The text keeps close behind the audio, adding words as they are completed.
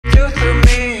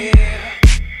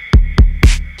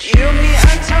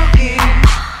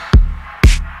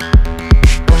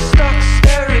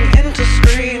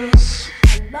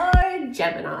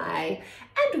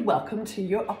welcome to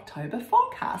your October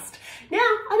forecast. Now,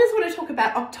 I just want to talk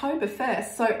about October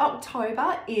first. So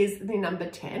October is the number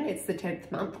 10. It's the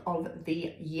 10th month of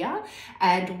the year,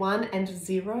 and 1 and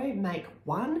 0 make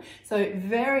 1. So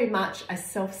very much a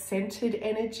self-centered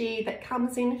energy that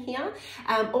comes in here.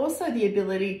 Also the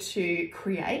ability to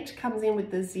create comes in with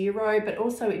the 0, but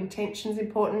also intention is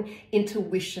important.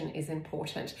 Intuition is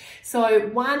important. So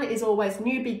 1 is always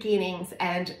new beginnings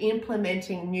and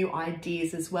implementing new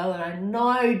ideas as well. And I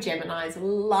know Geminis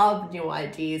love new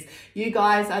ideas. You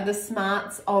guys are the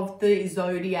smarts of the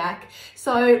zodiac.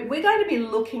 So we're going to be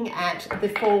looking at the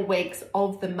 4 weeks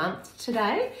of the month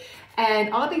today.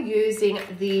 And I'll be using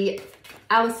the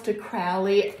Aleister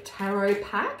Crowley Tarot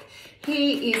pack.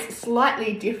 He is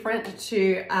slightly different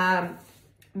to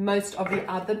most of the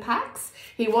other packs.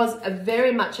 He was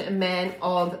very much a man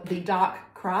of the dark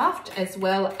craft as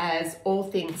well as all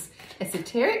things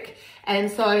esoteric.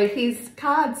 And so his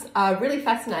cards are really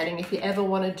fascinating if you ever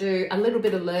want to do a little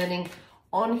bit of learning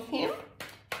on him.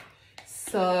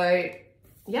 So,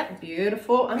 yep,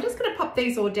 beautiful. I'm just going to pop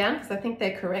these all down because I think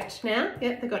they're correct now.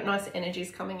 Yep, they've got nice energies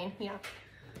coming in here.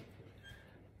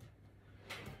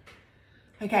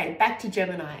 Okay, back to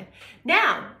Gemini.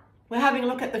 Now, we're having a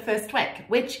look at the first week,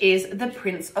 which is the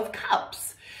Prince of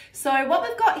Cups. So what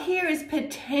we've got here is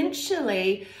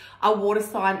potentially a water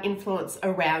sign influence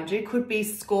around you. Could be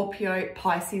Scorpio,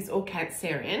 Pisces, or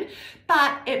Cancerian,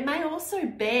 but it may also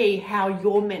be how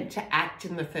you're meant to act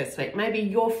in the first week. Maybe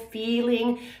you're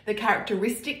feeling the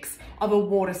characteristics of a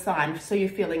water sign. So you're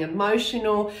feeling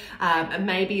emotional, and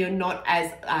maybe you're not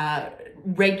as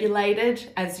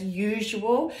regulated as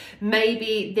usual.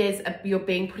 Maybe you're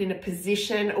being put in a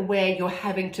position where you're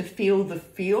having to feel the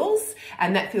feels,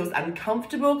 and that feels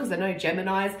uncomfortable because I know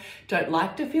Geminis don't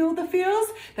like to feel the feels.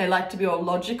 They like to be all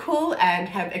logical and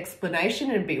have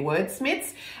explanation and be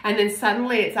wordsmiths. And then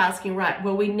suddenly it's asking, right,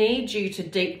 well, we need you to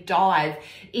deep dive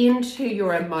into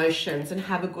your emotions and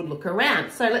have a good look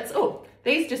around. So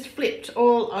these just flipped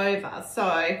all over.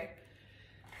 So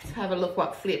let's have a look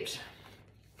what flipped.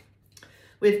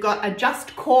 We've got a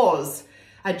just cause.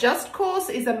 A just cause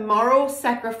is a moral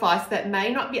sacrifice that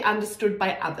may not be understood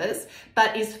by others,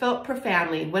 but is felt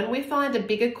profoundly. When we find a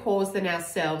bigger cause than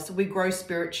ourselves, we grow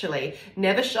spiritually.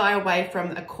 Never shy away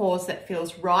from a cause that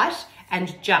feels right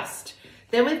and just.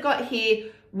 Then we've got here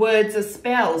words are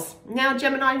spells. Now,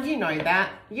 Gemini, you know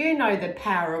that. You know the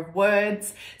power of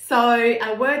words.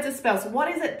 So words are spells.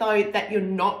 What is it, though, that you're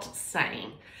not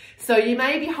saying? So you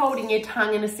may be holding your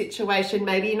tongue in a situation,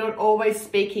 maybe you're not always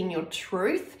speaking your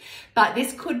truth, but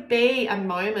this could be a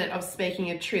moment of speaking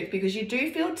your truth because you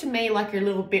do feel to me like you're a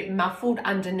little bit muffled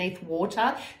underneath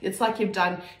water. It's like you've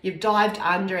dived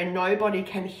under and nobody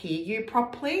can hear you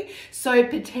properly. So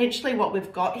potentially what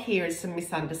we've got here is some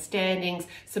misunderstandings,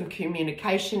 some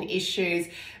communication issues.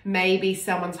 Maybe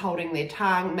someone's holding their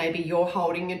tongue, maybe you're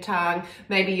holding your tongue,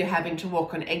 maybe you're having to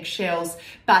walk on eggshells,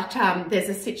 but there's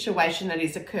a situation that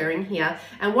is occurring here.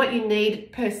 And what you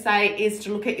need per se is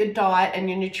to look at your diet and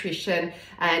your nutrition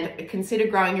and consider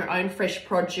growing your own fresh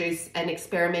produce and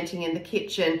experimenting in the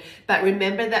kitchen. But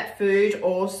remember that food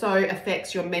also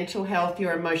affects your mental health,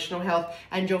 your emotional health,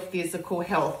 and your physical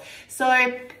health. So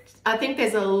I think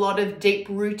there's a lot of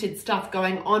deep-rooted stuff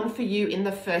going on for you in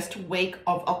the first week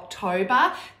of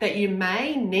October that you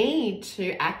may need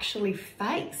to actually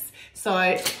face. So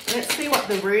let's see what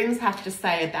the runes have to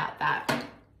say about that.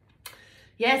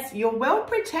 Yes, you're well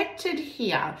protected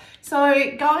here.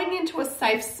 So going into a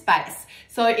safe space.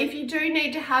 So if you do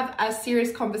need to have a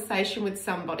serious conversation with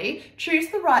somebody, choose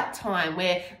the right time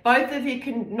where both of you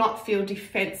can not feel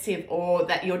defensive or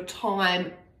that your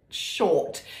time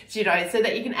short, so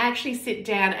that you can actually sit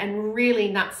down and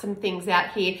really nut some things out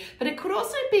here. But it could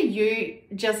also be you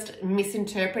just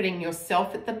misinterpreting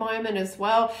yourself at the moment as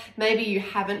well. Maybe you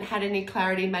haven't had any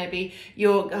clarity. Maybe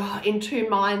you're in two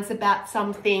minds about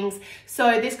some things.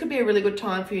 So this could be a really good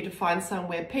time for you to find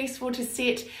somewhere peaceful to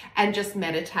sit and just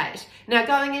meditate. Now,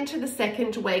 going into the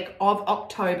second week of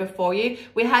October for you,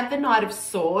 we have the Knight of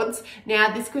Swords.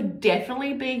 Now, this could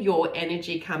definitely be your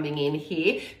energy coming in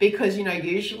here because,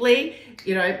 usually,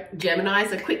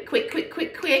 Geminis are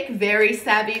quick, very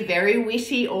savvy, very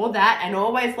witty, all that, and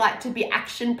always like to be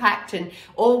action-packed and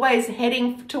always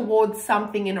heading towards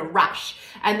something in a rush.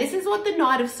 And this is what the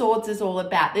Knight of Swords is all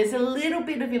about. There's a little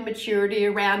bit of immaturity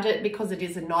around it because it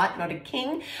is a knight, not a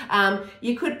king.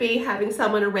 You could be having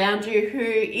someone around you who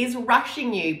is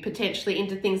rushing you potentially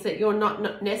into things that you're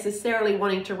not necessarily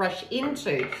wanting to rush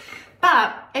into.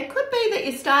 But it could be that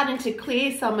you're starting to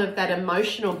clear some of that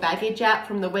emotional baggage out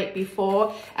from the week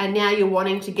before, and now you're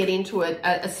wanting to get into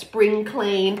a spring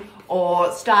clean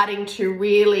or starting to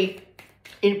really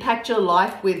impact your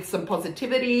life with some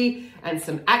positivity and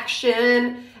some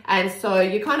action. And so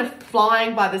you're kind of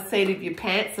flying by the seat of your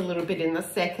pants a little bit in the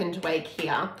second week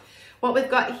here. What we've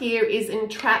got here is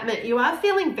entrapment. You are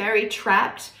feeling very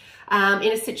trapped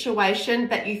in a situation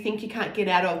that you think you can't get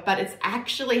out of, but it's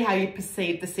actually how you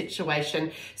perceive the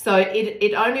situation. So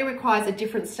it only requires a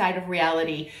different state of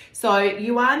reality. So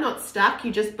you are not stuck,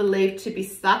 you just believe to be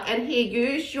stuck. And here,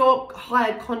 use your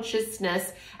higher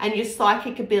consciousness and your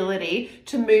psychic ability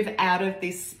to move out of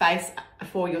this space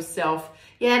for yourself.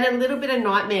 Yeah, and a little bit of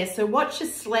nightmare. So watch your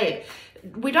sleep.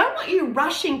 We don't want you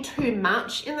rushing too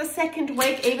much in the second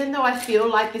week, even though I feel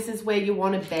like this is where you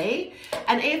want to be.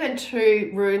 And even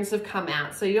 2 runes have come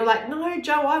out. So you're like, no,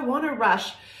 Joe, I want to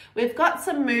rush. We've got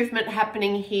some movement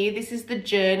happening here. This is the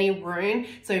journey rune.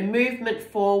 So movement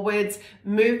forwards,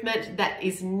 movement that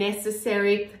is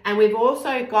necessary. And we've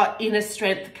also got inner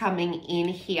strength coming in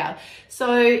here.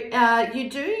 So you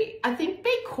do, I think,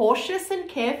 be cautious and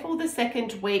careful the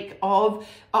second week of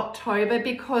October,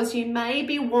 because you may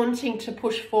be wanting to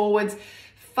push forwards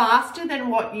faster than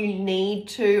what you need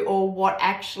to, or what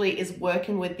actually is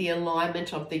working with the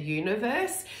alignment of the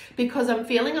universe, because I'm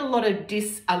feeling a lot of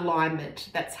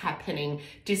disalignment that's happening.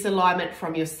 Disalignment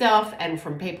from yourself and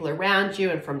from people around you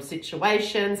and from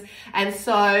situations. And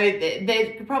so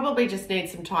they probably just need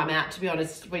some time out, to be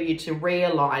honest, for you to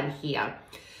realign here.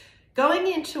 Going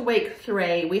into week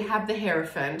 3, we have the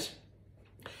Hierophant.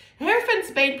 Hierophant's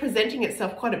been presenting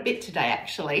itself quite a bit today,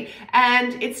 actually,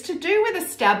 and it's to do with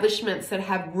establishments that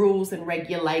have rules and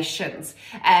regulations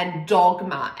and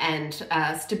dogma and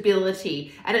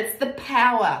stability, and it's the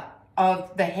power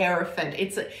of the Hierophant.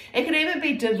 It can even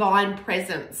be divine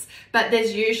presence, but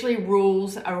there's usually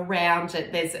rules around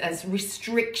it. There's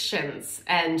restrictions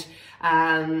and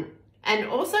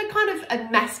also kind of a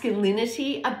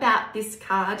masculinity about this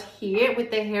card here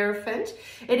with the Hierophant.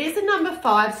 It is a number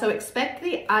 5, so expect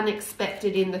the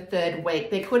unexpected in the 3rd week.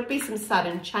 There could be some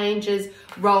sudden changes,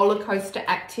 roller coaster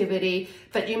activity,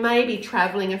 but you may be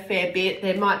traveling a fair bit.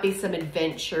 There might be some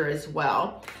adventure as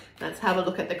well. Let's have a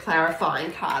look at the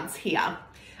clarifying cards here.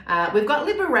 We've got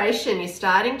liberation. You're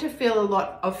starting to feel a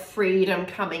lot of freedom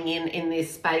coming in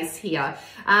this space here.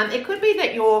 It could be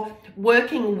that you're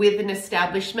working with an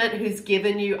establishment who's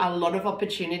given you a lot of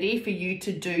opportunity for you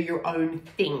to do your own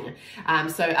thing.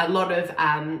 So a lot of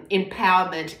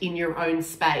empowerment in your own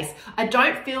space. I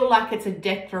don't feel like it's a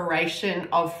declaration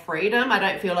of freedom. I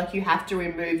don't feel like you have to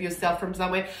remove yourself from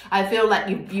somewhere. I feel like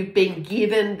you've been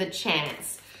given the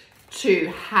chance to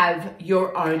have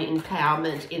your own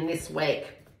empowerment in this week.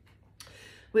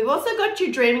 We've also got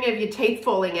you dreaming of your teeth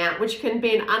falling out, which can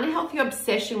be an unhealthy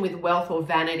obsession with wealth or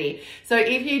vanity. So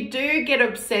if you do get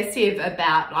obsessive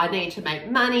about, I need to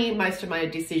make money, most of my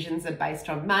decisions are based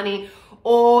on money,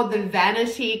 or the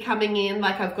vanity coming in,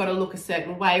 like I've got to look a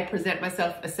certain way, present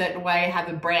myself a certain way, have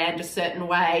a brand a certain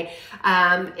way,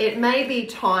 it may be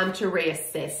time to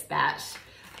reassess that.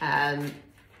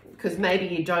 Because maybe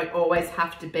you don't always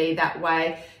have to be that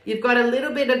way. You've got a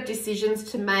little bit of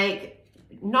decisions to make.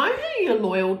 Know who you're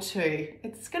loyal to.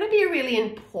 It's going to be really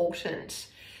important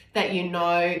that you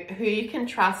know who you can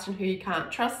trust and who you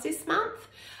can't trust this month.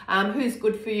 Who's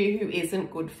good for you, who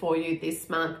isn't good for you this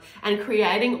month, and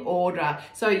creating order.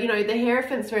 So, you know, the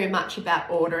Hierophant's very much about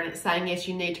order, and it's saying, yes,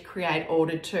 you need to create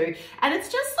order too. And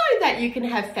it's just so that you can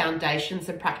have foundations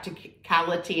and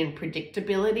practicality and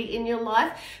predictability in your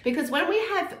life, because when we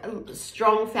have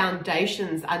strong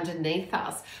foundations underneath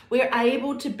us, we're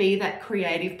able to be that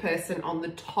creative person on the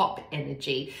top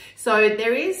energy. So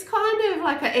there is kind of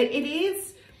like it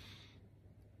is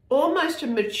almost a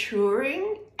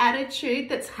maturing attitude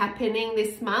that's happening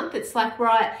this month. It's like,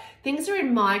 right, things are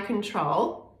in my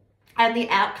control, and the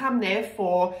outcome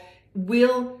therefore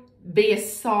will be a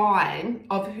sign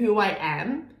of who I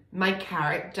am, my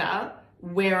character,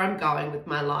 where I'm going with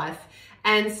my life.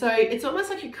 And so it's almost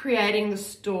like you're creating the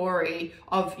story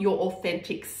of your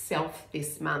authentic self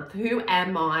this month. Who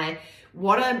am I?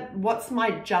 What's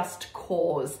my just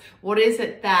cause? What is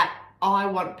it that I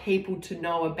want people to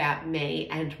know about me,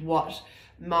 and what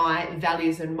my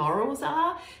values and morals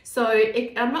are? So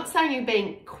I'm not saying you're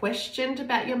being questioned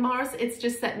about your morals. It's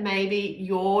just that maybe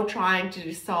you're trying to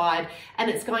decide,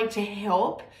 and it's going to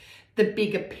help the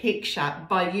bigger picture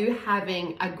by you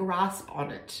having a grasp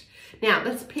on it. Now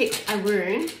let's pick a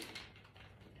rune.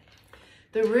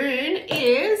 The rune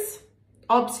is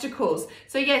obstacles.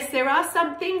 So yes, there are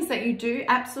some things that you do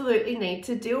absolutely need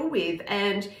to deal with,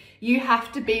 and you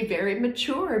have to be very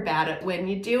mature about it when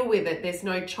you deal with it. There's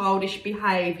no childish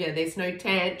behavior. There's no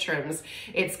tantrums.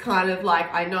 It's kind of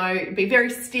like, I know, be very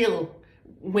still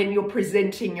when you're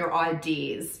presenting your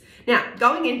ideas. Now,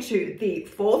 going into the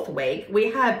 4th week,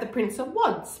 we have the Prince of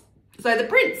Wands. So the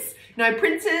Prince, you know,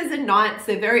 princes and knights,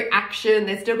 they're very action.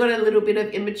 They've still got a little bit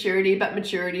of immaturity, but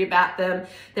maturity about them.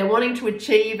 They're wanting to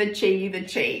achieve.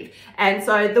 And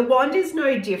so the Wand is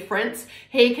no different.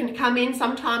 He can come in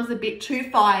sometimes a bit too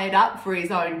fired up for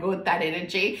his own good, that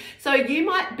energy. So you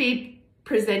might be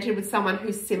presented with someone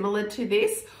who's similar to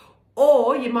this,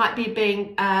 or you might be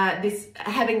being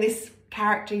having this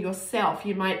character yourself.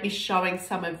 You might be showing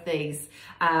some of these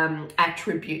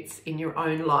attributes in your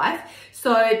own life.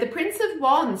 So the Prince of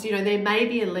Wands, you know, there may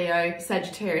be a Leo,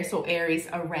 Sagittarius or Aries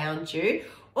around you,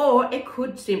 or it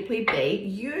could simply be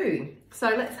you. So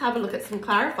let's have a look at some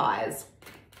clarifiers.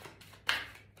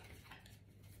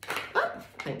 Oh,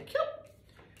 thank you.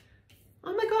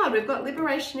 Oh my God, we've got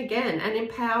liberation again and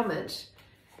empowerment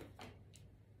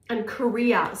and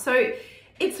career. So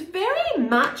it's very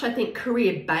much, I think,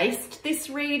 career-based, this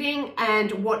reading,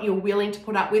 and what you're willing to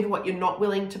put up with, what you're not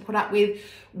willing to put up with,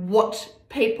 what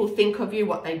people think of you,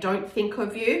 what they don't think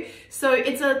of you. So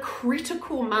it's a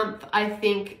critical month, I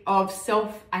think, of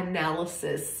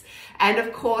self-analysis. And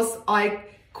of course, I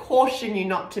caution you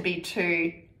not to be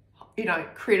too, you know,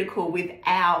 critical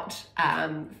without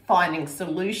finding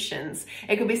solutions.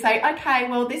 It could be saying, okay,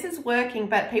 well, this is working,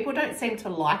 but people don't seem to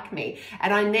like me,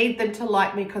 and I need them to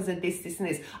like me because of this, this, and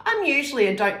this. I'm usually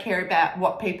a don't care about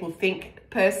what people think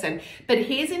person, but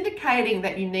here's indicating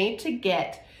that you need to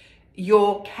get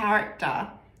your character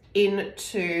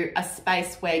into a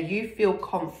space where you feel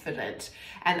confident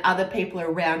and other people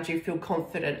around you feel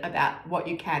confident about what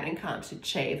you can and can't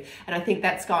achieve. And I think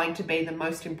that's going to be the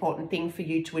most important thing for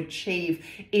you to achieve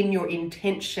in your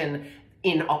intention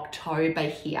in October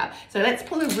here. So let's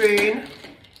pull a rune.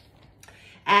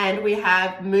 And we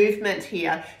have movement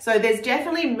here. So there's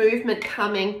definitely movement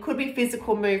coming. Could be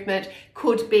physical movement,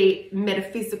 could be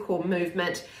metaphysical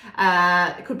movement,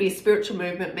 it could be a spiritual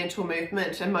movement, mental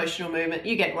movement, emotional movement.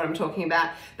 You get what I'm talking about.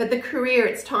 But the career,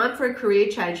 it's time for a career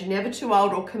change. You're never too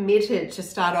old or committed to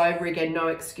start over again, no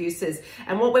excuses.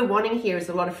 And what we're wanting here is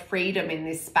a lot of freedom in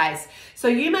this space. So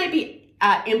you may be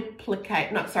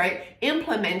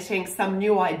implementing some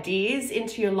new ideas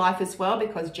into your life as well,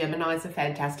 because Geminis are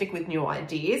fantastic with new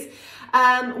ideas.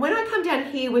 When I come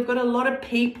down here, we've got a lot of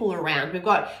people around. We've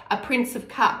got a Prince of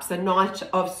Cups, a Knight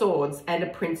of Swords, and a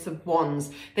Prince of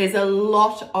Wands. There's a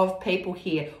lot of people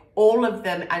here, all of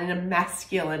them at a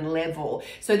masculine level.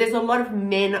 So there's a lot of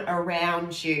men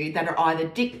around you that are either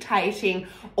dictating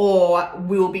or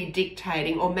will be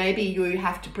dictating, or maybe you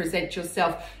have to present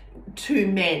yourself to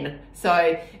men.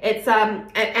 So it's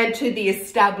and to the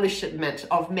establishment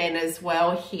of men as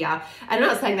well here. And I'm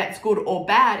not saying that's good or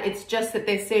bad, it's just that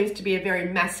there seems to be a very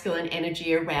masculine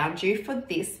energy around you for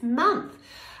this month.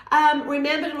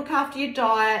 Remember to look after your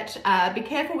diet. Be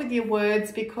careful with your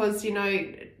words, because, you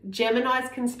know,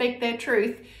 Geminis can speak their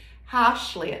truth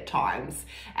harshly at times,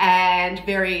 and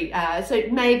very so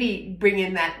maybe bring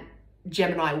in that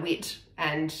Gemini wit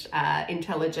and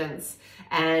intelligence,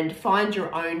 and find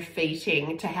your own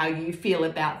feeting to how you feel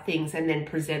about things, and then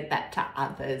present that to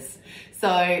others. So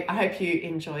I hope you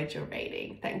enjoyed your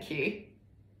reading. Thank you.